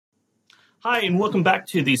Hi, and welcome back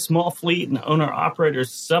to the Small Fleet and Owner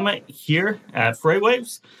Operators Summit here at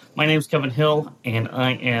FreightWaves. My name is Kevin Hill, and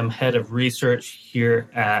I am head of research here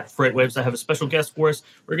at FreightWaves. I have a special guest for us.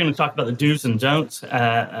 We're going to talk about the do's and don'ts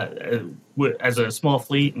as a small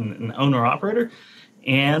fleet and owner operator.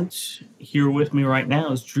 And here with me right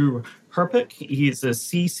now is Drew Herpick. He's the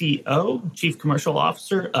CCO, Chief Commercial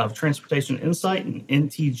Officer of Transportation Insight and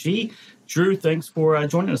NTG. Drew, thanks for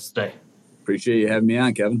joining us today. Appreciate you having me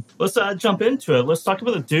on, Kevin. Let's jump into it. Let's talk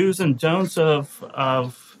about the do's and don'ts of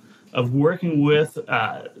working with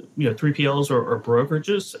 3PLs or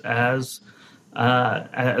brokerages as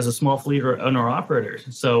a small fleet or owner operator.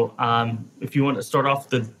 So if you want to start off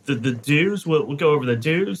the do's, we'll go over the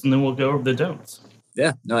do's and then we'll go over the don'ts.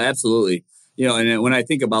 Yeah, no, absolutely. And when I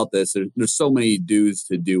think about this, there's so many do's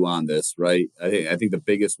to do on this, right? I think the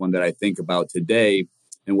biggest one that I think about today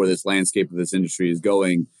and where this landscape of this industry is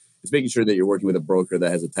going is making sure that you're working with a broker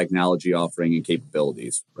that has a technology offering and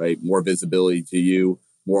capabilities, right? More visibility to you,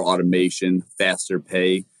 more automation, faster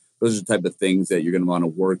pay. Those are the type of things that you're going to want to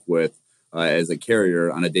work with as a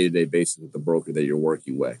carrier on a day-to-day basis with the broker that you're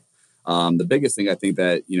working with. The biggest thing I think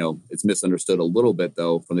that, it's misunderstood a little bit,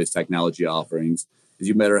 though, from these technology offerings is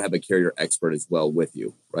you better have a carrier expert as well with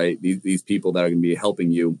you, right? These people that are going to be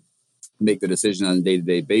helping you make the decision on a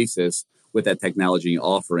day-to-day basis with that technology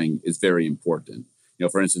offering is very important.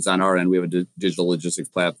 For instance, on our end, we have a digital logistics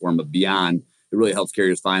platform of Beyond. It really helps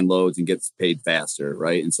carriers find loads and gets paid faster,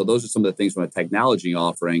 right? And so those are some of the things from a technology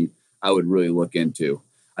offering I would really look into.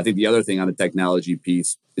 I think the other thing on the technology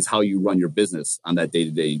piece is how you run your business on that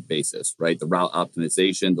day-to-day basis, right? The route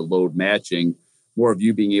optimization, the load matching, more of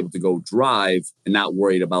you being able to go drive and not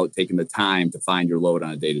worried about taking the time to find your load on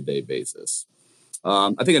a day-to-day basis.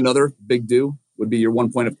 I think another big do would be your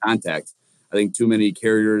one point of contact. I think too many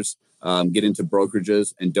carriers get into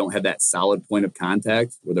brokerages and don't have that solid point of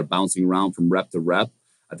contact where they're bouncing around from rep to rep.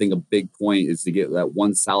 I think a big point is to get that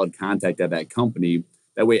one solid contact at that company.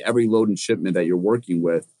 That way, every load and shipment that you're working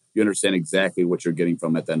with, you understand exactly what you're getting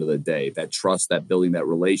from at the end of the day. That trust, that building that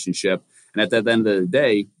relationship. And at the end of the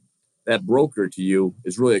day, that broker to you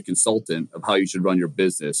is really a consultant of how you should run your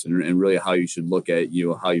business and really how you should look at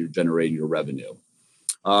how you're generating your revenue.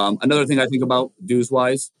 Another thing I think about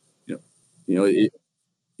dues-wise,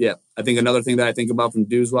 I think another thing that I think about from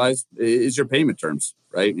dues-wise is your payment terms,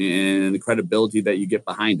 right? And the credibility that you get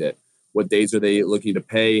behind it. What days are they looking to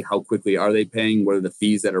pay? How quickly are they paying? What are the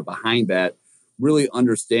fees that are behind that? Really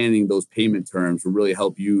understanding those payment terms will really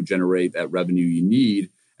help you generate that revenue you need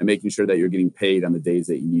and making sure that you're getting paid on the days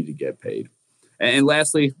that you need to get paid. And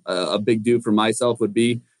lastly, a big do for myself would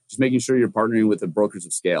be just making sure you're partnering with the brokers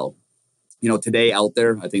of scale. Today out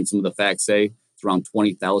there, I think some of the facts say it's around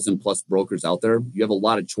 20,000 plus brokers out there. You have a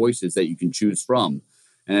lot of choices that you can choose from.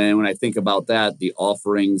 And when I think about that, the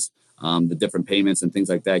offerings, the different payments and things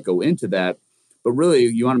like that go into that. But really,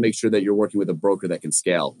 you want to make sure that you're working with a broker that can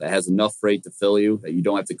scale, that has enough freight to fill you, that you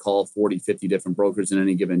don't have to call 40, 50 different brokers in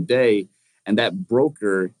any given day. And that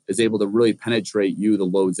broker is able to really penetrate you the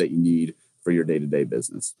loads that you need for your day-to-day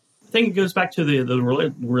business. I think it goes back to the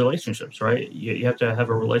relationships, right? You have to have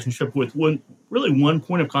a relationship with one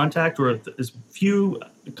point of contact or as few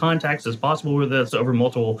contacts as possible, whether that's over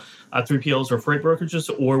multiple 3PLs or freight brokerages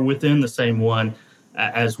or within the same one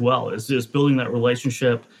as well. It's just building that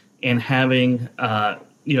relationship and having,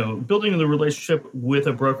 building the relationship with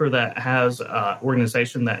a broker that has an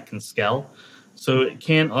organization that can scale. So it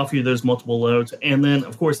can offer you those multiple loads. And then,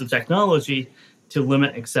 of course, the technology to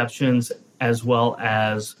limit exceptions as well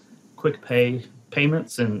as quick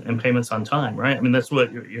payments and payments on time, right? I mean, that's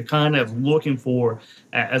what you're kind of looking for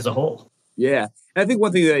as a whole. Yeah. And I think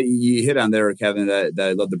one thing that you hit on there, Kevin, that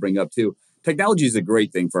I'd love to bring up too, technology is a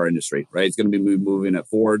great thing for our industry, right? It's going to be moving it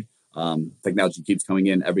forward. Technology keeps coming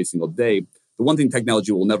in every single day. The one thing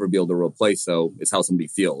technology will never be able to replace, though, is how somebody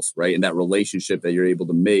feels, right? And that relationship that you're able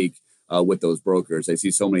to make with those brokers. I see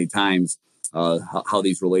so many times how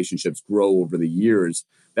these relationships grow over the years.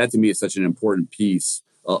 That to me is such an important piece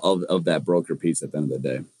of that broker piece at the end of the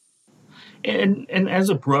day. And as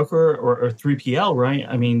a broker or 3PL, right?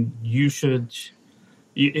 I mean, it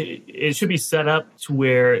should be set up to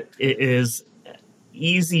where it is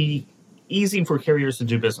easy for carriers to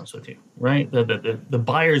do business with you, right? The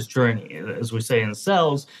buyer's journey, as we say in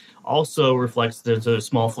sales, also reflects the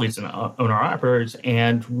small fleets and owner operators,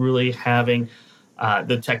 and really having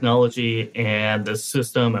the technology and the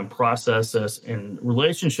system and processes and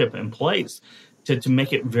relationship in place to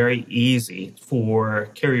make it very easy for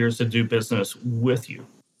carriers to do business with you.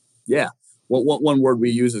 Yeah. Well, one word we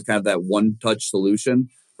use is kind of that one-touch solution,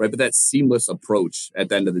 right? But that seamless approach at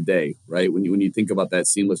the end of the day, right? When you think about that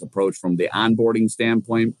seamless approach from the onboarding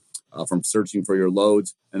standpoint from searching for your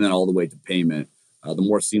loads and then all the way to payment. The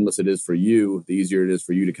more seamless it is for you, the easier it is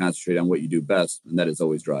for you to concentrate on what you do best, and that is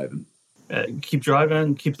always driving. Keep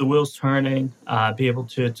driving, keep the wheels turning, be able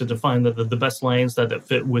to define the best lanes that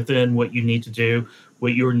fit within what you need to do,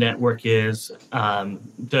 what your network is,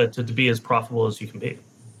 to be as profitable as you can be.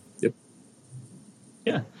 Yep.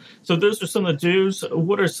 Yeah. So those are some of the do's.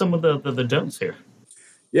 What are some of the don'ts here?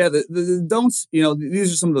 Yeah, the don'ts,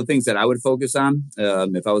 these are some of the things that I would focus on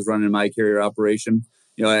if I was running my carrier operation.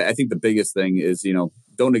 I think the biggest thing is,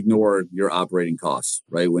 don't ignore your operating costs,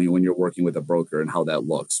 right? When you're working with a broker and how that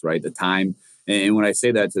looks, right? The time. And when I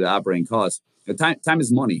say that to the operating costs, the time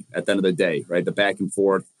is money at the end of the day, right? The back and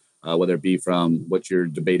forth, whether it be from what you're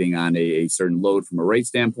debating on a certain load from a rate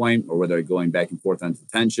standpoint, or whether going back and forth on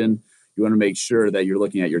detention, you want to make sure that you're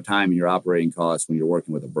looking at your time and your operating costs when you're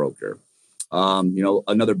working with a broker.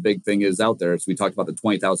 Another big thing is out there. So we talked about the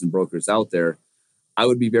 20,000 brokers out there. I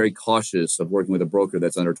would be very cautious of working with a broker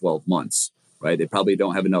that's under 12 months, right? They probably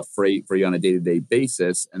don't have enough freight for you on a day-to-day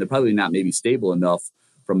basis, and they're probably not maybe stable enough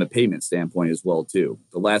from a payment standpoint as well, too.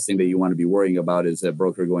 The last thing that you want to be worrying about is a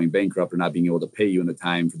broker going bankrupt or not being able to pay you in the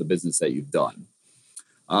time for the business that you've done.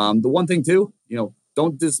 The one thing, too,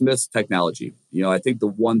 don't dismiss technology. I think the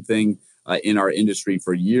one thing in our industry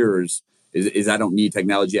for years is I don't need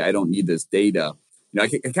technology. I don't need this data. I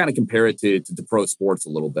kind of compare it to pro sports a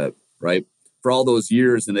little bit, right? For all those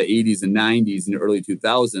years in the 80s and 90s and early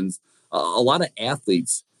 2000s, a lot of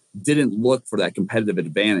athletes didn't look for that competitive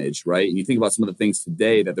advantage, right? And you think about some of the things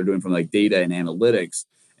today that they're doing from like data and analytics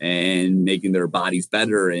and making their bodies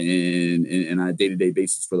better and on a day-to-day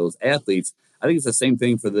basis for those athletes. I think it's the same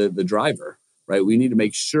thing for the driver, right? We need to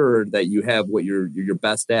make sure that you have what you're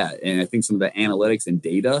best at. And I think some of the analytics and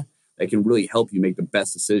data that can really help you make the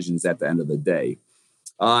best decisions at the end of the day.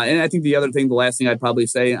 And I think the last thing I'd probably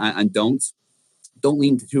say on don't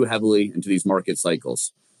lean too heavily into these market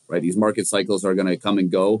cycles, right? These market cycles are going to come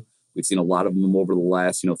and go. We've seen a lot of them over the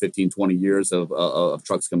last, 15, 20 years of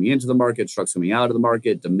trucks coming into the market, trucks coming out of the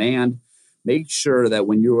market, demand. Make sure that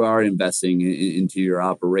when you are investing into your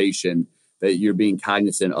operation, that you're being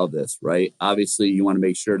cognizant of this, right? Obviously, you want to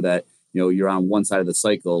make sure that, you're on one side of the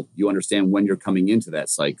cycle. You understand when you're coming into that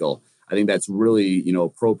cycle. I think that's really,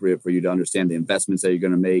 appropriate for you to understand the investments that you're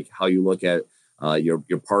going to make, how you look at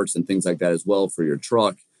your parts and things like that as well for your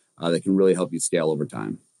truck that can really help you scale over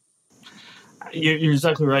time. You're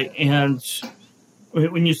exactly right. And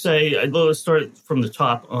when you say, let's start from the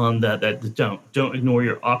top on that don't ignore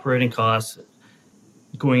your operating costs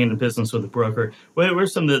going into business with a broker. What are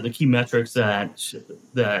some of the key metrics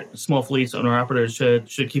that small fleets owner operators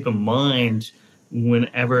should keep in mind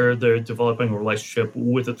whenever they're developing a relationship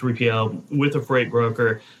with a 3PL, with a freight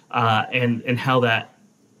broker, and how that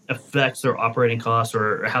affects their operating costs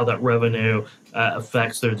or how that revenue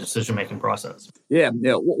affects their decision-making process? Yeah.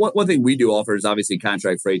 One thing we do offer is obviously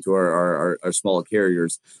contract freight to our small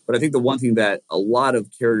carriers. But I think the one thing that a lot of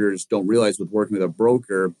carriers don't realize with working with a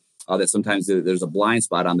broker, that sometimes there's a blind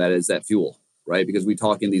spot on that, is that fuel, right? Because we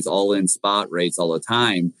talk in these all-in spot rates all the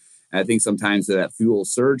time. And I think sometimes that fuel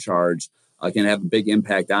surcharge can have a big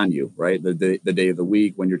impact on you, right? The day of the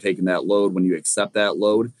week, when you're taking that load, when you accept that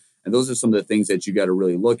load. And those are some of the things that you got to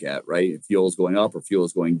really look at, right? If fuel is going up or fuel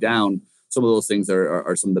is going down, some of those things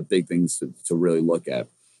are some of the big things to really look at.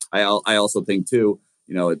 I also think, too,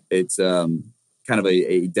 it's kind of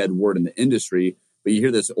a dead word in the industry, but you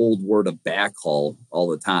hear this old word of backhaul all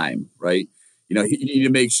the time, right? You need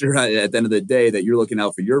to make sure at the end of the day that you're looking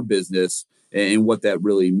out for your business and what that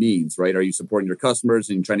really means, right? Are you supporting your customers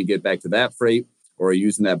and trying to get back to that freight, or are you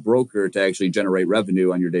using that broker to actually generate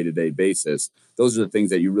revenue on your day-to-day basis? Those are the things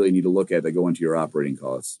that you really need to look at that go into your operating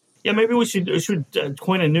costs. Yeah, maybe we should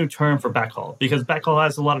coin a new term for backhaul, because backhaul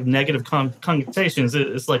has a lot of negative connotations.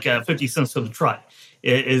 It's like 50 cents to the truck.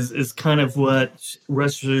 It is kind of what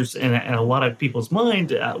registers in a lot of people's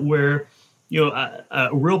mind, where a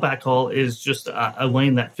real backhaul is just a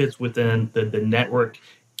lane that fits within the network,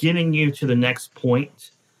 getting you to the next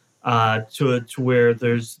point, to where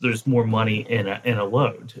there's more money in a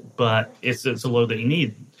load, but it's a load that you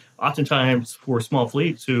need. Oftentimes for small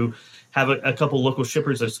fleets who have a couple local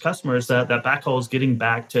shippers as customers, that backhaul is getting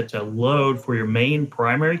back to load for your main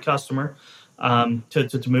primary customer,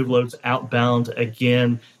 to move loads outbound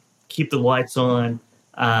again, keep the lights on,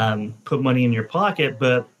 put money in your pocket,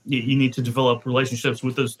 but you need to develop relationships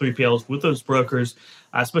with those 3PLs, with those brokers,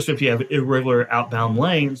 especially if you have irregular outbound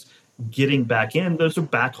lanes. Getting back in, those are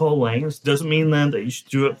backhaul lanes. Doesn't mean then that you should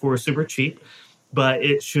do it for super cheap, but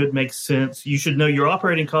it should make sense. You should know your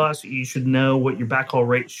operating costs. You should know what your backhaul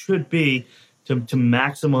rate should be to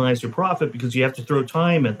maximize your profit, because you have to throw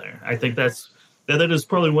time in there. I think that's that is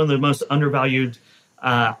probably one of the most undervalued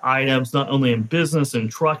items, not only in business and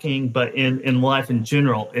trucking, but in life in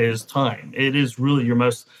general, is time. It is really your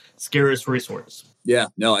most scarce resource. Yeah,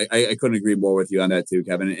 no, I couldn't agree more with you on that too,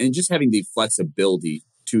 Kevin. And just having the flexibility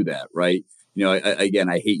to that, right? Again,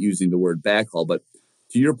 I hate using the word backhaul, but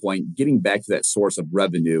to your point, getting back to that source of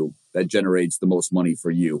revenue that generates the most money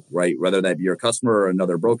for you, right? Whether that be your customer or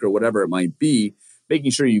another broker, whatever it might be,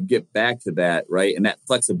 making sure you get back to that, right? And that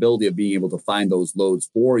flexibility of being able to find those loads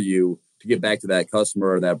for you to get back to that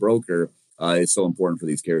customer or that broker is so important for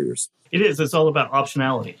these carriers. It is. It's all about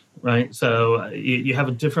optionality, right? So you have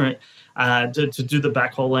a different to do the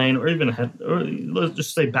backhaul lane, or let's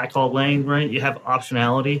just say backhaul lane, right? You have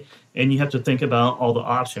optionality, and you have to think about all the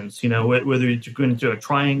options. Whether you're going to do a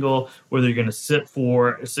triangle, whether you're going to sit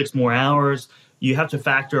for 6 more hours, you have to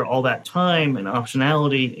factor all that time and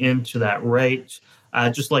optionality into that rate,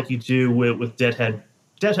 just like you do with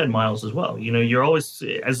deadhead miles as well. You're always,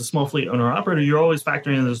 as a small fleet owner operator, you're always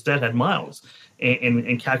factoring in those deadhead miles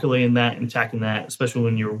and calculating that and tracking that, especially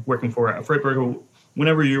when you're working for a freight broker.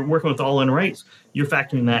 Whenever you're working with all-in rates, you're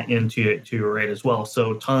factoring that into your rate as well.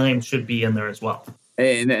 So time should be in there as well.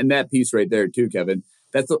 And that piece right there too, Kevin,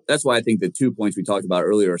 that's why I think the 2 points we talked about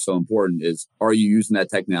earlier are so important. Is, are you using that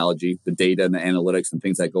technology, the data and the analytics and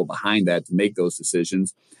things that go behind that to make those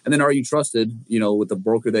decisions? And then, are you trusted, with the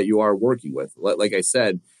broker that you are working with? Like I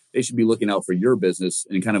said, they should be looking out for your business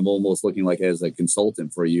and kind of almost looking like as a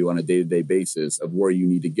consultant for you on a day-to-day basis of where you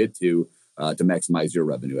need to get to maximize your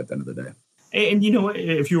revenue at the end of the day. And you know what?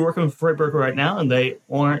 If you're working with a freight broker right now and they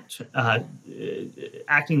aren't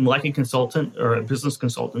acting like a consultant or a business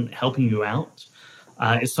consultant helping you out,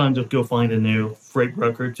 it's time to go find a new freight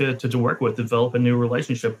broker to work with, develop a new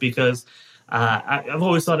relationship, because I've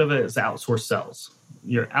always thought of it as outsourced sales.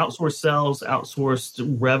 Your outsourced sales,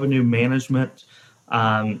 outsourced revenue management.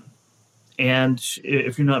 And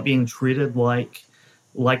if you're not being treated like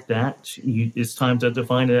that, it's time to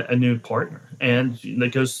find a new partner. And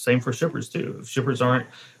that goes the same for shippers too. If shippers aren't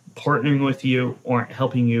partnering with you, aren't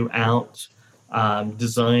helping you out,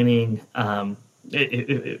 designing,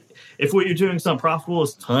 if what you're doing is not profitable,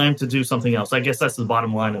 it's time to do something else. I guess that's the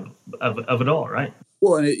bottom line of it all, right?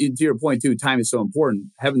 Well, and to your point too, time is so important.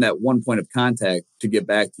 Having that one point of contact to get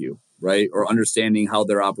back to you, right? Or understanding how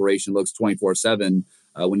their operation looks 24/7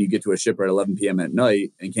 when you get to a shipper at 11 p.m. at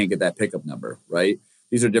night and can't get that pickup number, right?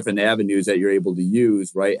 These are different avenues that you're able to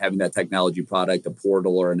use, right? Having that technology product, a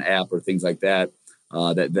portal or an app or things like that,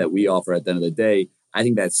 that we offer at the end of the day. I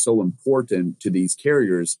think that's so important to these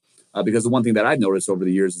carriers because the one thing that I've noticed over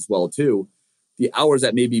the years as well too, the hours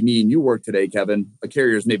that maybe me and you work today, Kevin, a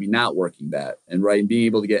carrier is maybe not working that. And right, and being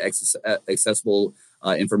able to get accessible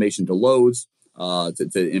information to loads,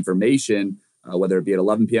 to information, whether it be at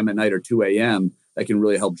 11 p.m. at night or 2 a.m., that can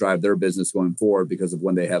really help drive their business going forward because of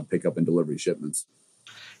when they have pickup and delivery shipments.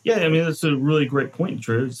 Yeah, I mean, that's a really great point,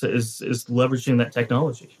 Drew, is leveraging that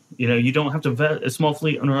technology. You don't have to vet a small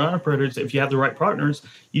fleet owner operators. If you have the right partners,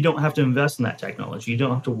 you don't have to invest in that technology. You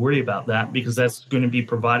don't have to worry about that because that's going to be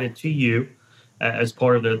provided to you as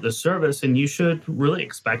part of the service, and you should really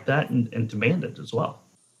expect that and demand it as well.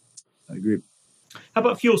 I agree. How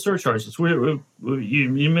about fuel surcharges?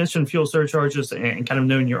 You mentioned fuel surcharges and kind of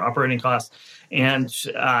knowing your operating costs, and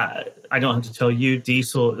I don't have to tell you,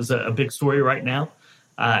 diesel is a big story right now.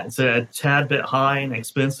 It's a tad bit high and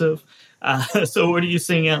expensive. So what are you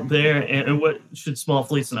seeing out there, and what should small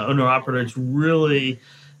fleets and owner-operators really,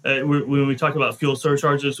 when we talk about fuel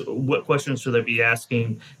surcharges, what questions should they be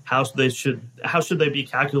asking? How should they be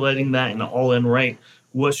calculating that in an all-in rate?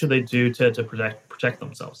 What should they do to protect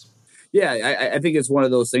themselves? Yeah, I think it's one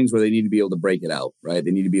of those things where they need to be able to break it out, right?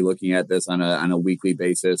 They need to be looking at this on a weekly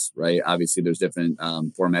basis, right? Obviously, there's different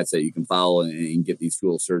formats that you can follow and get these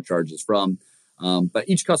fuel surcharges from. But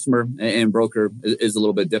each customer and broker is a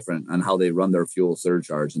little bit different on how they run their fuel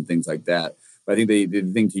surcharge and things like that. But I think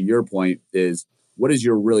the thing to your point is, what is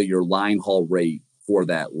your line haul rate for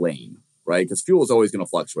that lane, right? Because fuel is always going to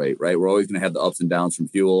fluctuate, right? We're always going to have the ups and downs from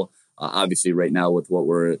fuel. Obviously, right now with what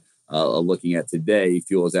we're looking at today,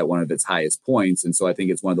 fuel is at one of its highest points. And so I think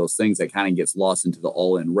it's one of those things that kind of gets lost into the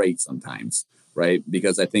all-in rate sometimes, right?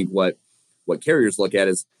 Because I think what carriers look at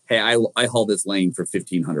is, hey, I haul this lane for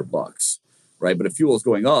 $1,500. Right. But if fuel is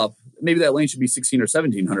going up, maybe that lane should be $1,600 or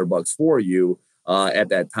 $1,700 for you at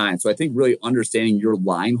that time. So I think really understanding your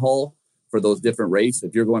line haul for those different rates.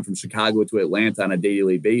 If you're going from Chicago to Atlanta on a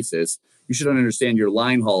daily basis, you should understand your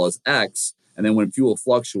line haul as X. And then when fuel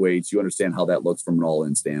fluctuates, you understand how that looks from an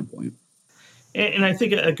all-in standpoint. And I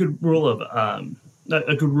think a good rule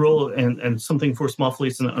and something for small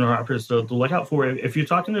fleets and owner operators to look out for. If you're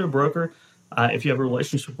talking to a broker, if you have a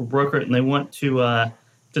relationship with a broker and they want to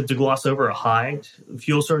gloss over or hide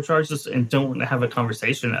fuel surcharges and don't want to have a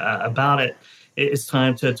conversation about it, it's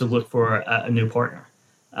time to look for a new partner.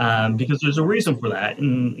 Because there's a reason for that.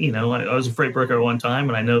 And, I was a freight broker at one time,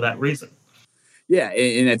 and I know that reason. Yeah,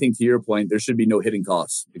 and I think to your point, there should be no hidden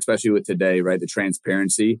costs, especially with today, right? The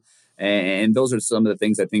transparency. And those are some of the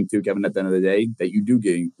things I think too, Kevin, at the end of the day, that you do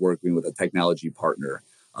get working with a technology partner,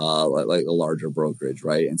 like a larger brokerage,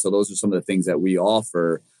 right? And so those are some of the things that we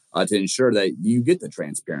offer to ensure that you get the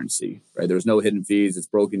transparency, right? There's no hidden fees. It's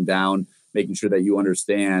broken down, making sure that you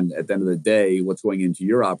understand at the end of the day what's going into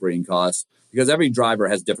your operating costs, because every driver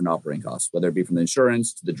has different operating costs, whether it be from the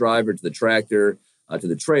insurance to the driver to the tractor to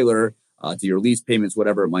the trailer to your lease payments,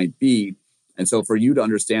 whatever it might be. And so for you to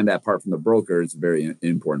understand that part from the broker is a very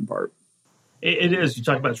important part. It is. You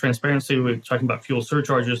talk about transparency. We're talking about fuel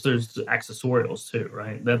surcharges. There's accessorials too,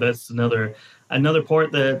 right? That's another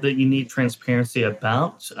part that you need transparency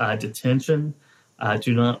about. Detention,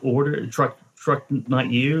 do not order, truck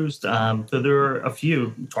not used. So there are a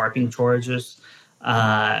few tarping charges,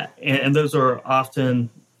 and those are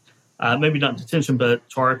often maybe not detention, but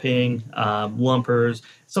tarping, lumpers.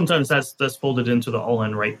 Sometimes that's folded into the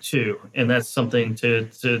all-in rate too, and that's something to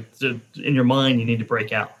in your mind you need to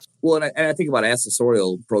break out. Well, and I think about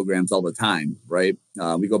accessorial programs all the time, right?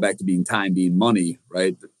 We go back to being time, being money,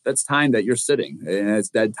 right? That's time that you're sitting, and it's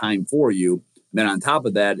dead time for you. And then on top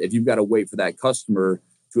of that, if you've got to wait for that customer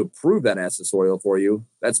to approve that accessorial for you,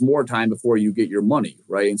 that's more time before you get your money,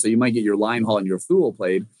 right? And so you might get your line haul and your fuel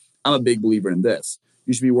paid. I'm a big believer in this.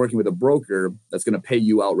 You should be working with a broker that's going to pay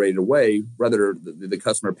you out right away, whether the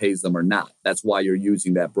customer pays them or not. That's why you're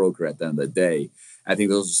using that broker at the end of the day. I think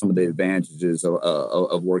those are some of the advantages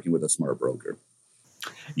of working with a smart broker.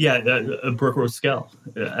 Yeah, a broker with scale,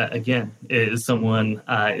 again, is someone,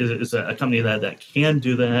 is a company that can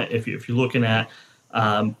do that. If you're looking at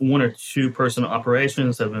one or two person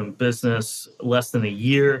operations that have been in business less than a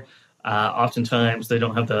year, oftentimes they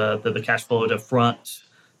don't have the cash flow to front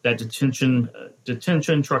that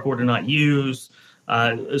detention, truck order not used,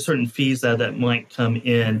 certain fees that might come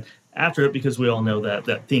in after it, because we all know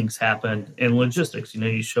that things happen in logistics.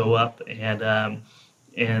 You show up and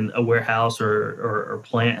a warehouse or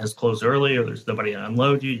plant has closed early, or there's nobody to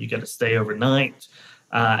unload you. You got to stay overnight,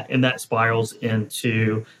 and that spirals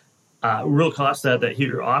into real costs that hit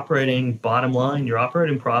your operating bottom line, your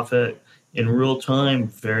operating profit in real time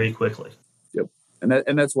very quickly. Yep,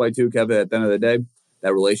 and that's why too, Kevin. At the end of the day,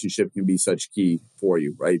 that relationship can be such key for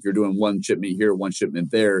you, right? If you're doing one shipment here, one shipment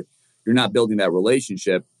there, you're not building that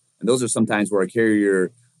relationship. And those are sometimes where a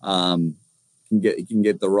carrier can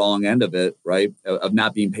get the wrong end of it, right? Of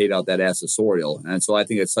not being paid out that accessorial. And so I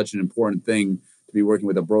think it's such an important thing to be working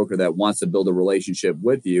with a broker that wants to build a relationship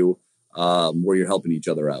with you where you're helping each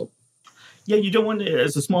other out. Yeah, you don't want to,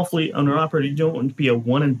 as a small fleet owner operator, you don't want to be a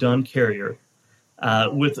one and done carrier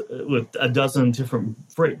with a dozen different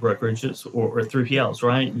freight brokerages or 3PLs,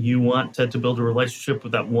 right? You want to build a relationship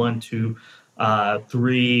with that 1, 2,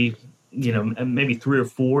 3, and maybe 3 or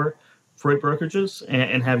 4 freight brokerages,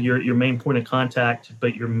 and have your main point of contact,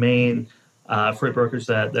 but your main freight brokers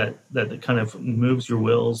that kind of moves your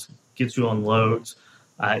wheels, gets you on loads.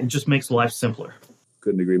 It just makes life simpler.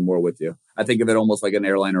 Couldn't agree more with you. I think of it almost like an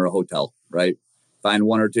airline or a hotel, right? Find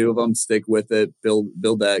 1 or 2 of them, stick with it,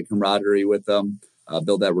 build that camaraderie with them,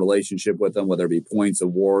 build that relationship with them, whether it be points,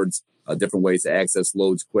 awards, different ways to access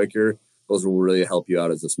loads quicker. Those will really help you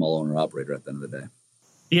out as a small owner operator at the end of the day.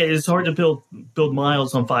 Yeah, it's hard to build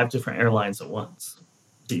miles on 5 different airlines at once.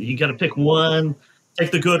 You got to pick one,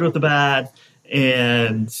 take the good with the bad,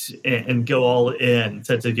 and go all in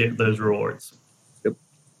to get those rewards. Yep.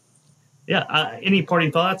 Yeah. Any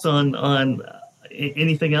parting thoughts on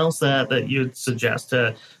anything else that you'd suggest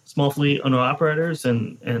to small fleet owner operators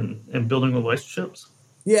and building relationships?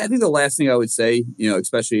 Yeah, I think the last thing I would say,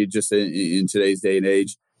 especially just in today's day and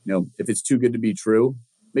age, if it's too good to be true,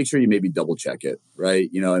 make sure you maybe double check it, right?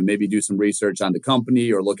 And maybe do some research on the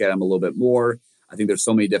company or look at them a little bit more. I think there's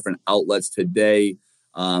so many different outlets today,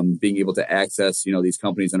 being able to access, these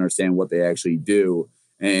companies, understand what they actually do.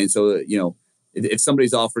 And so, if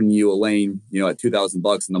somebody's offering you a lane, at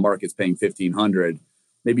 $2,000 and the market's paying $1,500,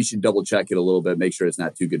 maybe you should double check it a little bit, make sure it's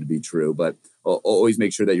not too good to be true, but always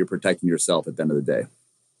make sure that you're protecting yourself at the end of the day.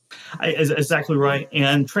 Exactly right.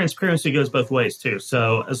 And transparency goes both ways too.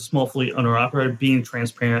 So as a small fleet owner operator, being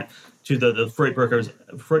transparent to the freight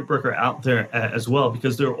broker out there as well,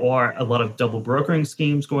 because there are a lot of double brokering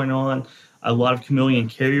schemes going on, a lot of chameleon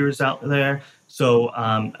carriers out there. So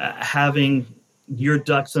having your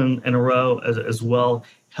ducks in a row as well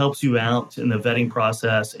helps you out in the vetting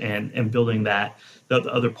process and building the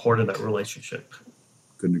other part of that relationship.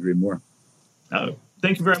 Couldn't agree more.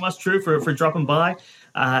 Thank you very much, Drew, for dropping by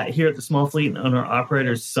here at the Small Fleet Owner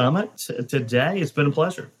Operators Summit today. It's been a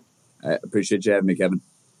pleasure. I appreciate you having me, Kevin.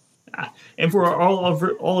 And for all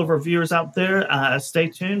of our viewers out there, stay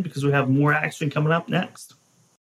tuned because we have more action coming up next.